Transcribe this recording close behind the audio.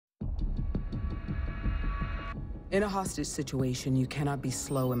In a hostage situation, you cannot be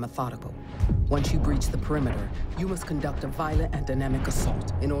slow and methodical. Once you breach the perimeter, you must conduct a violent and dynamic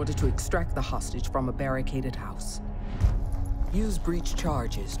assault in order to extract the hostage from a barricaded house. Use breach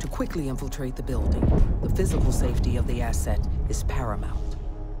charges to quickly infiltrate the building. The physical safety of the asset is paramount.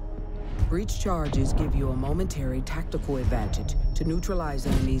 Breach charges give you a momentary tactical advantage to neutralize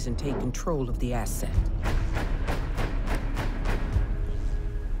enemies and take control of the asset.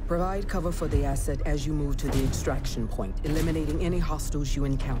 Provide cover for the asset as you move to the extraction point, eliminating any hostiles you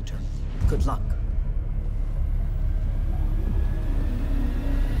encounter. Good luck.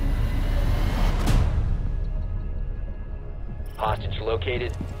 Hostage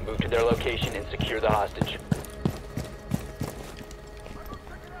located. Move to their location and secure the hostage.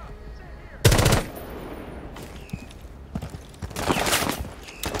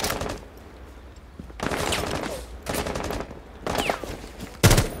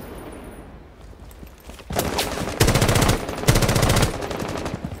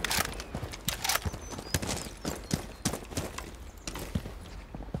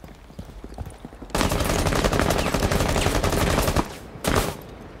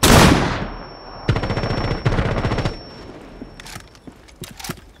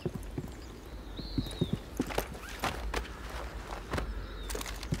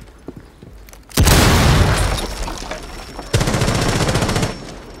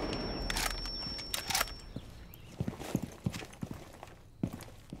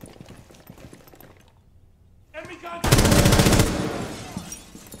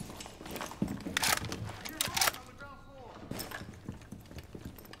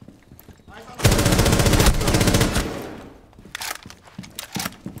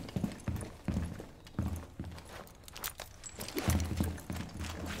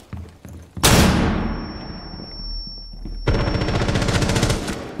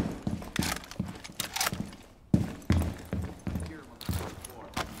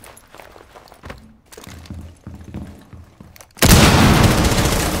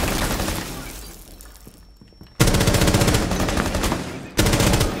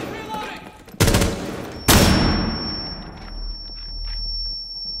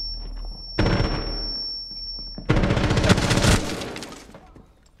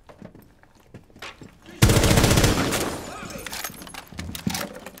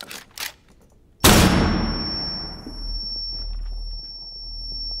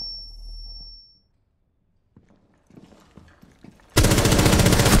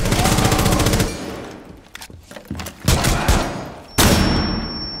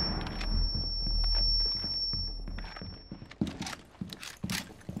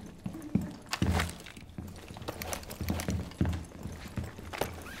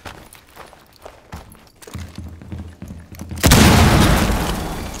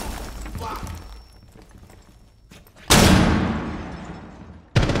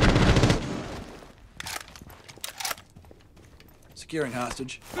 Securing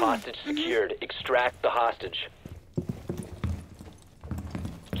hostage. Hostage secured. Extract the hostage.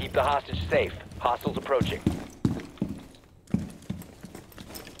 Keep the hostage safe. Hostiles approaching.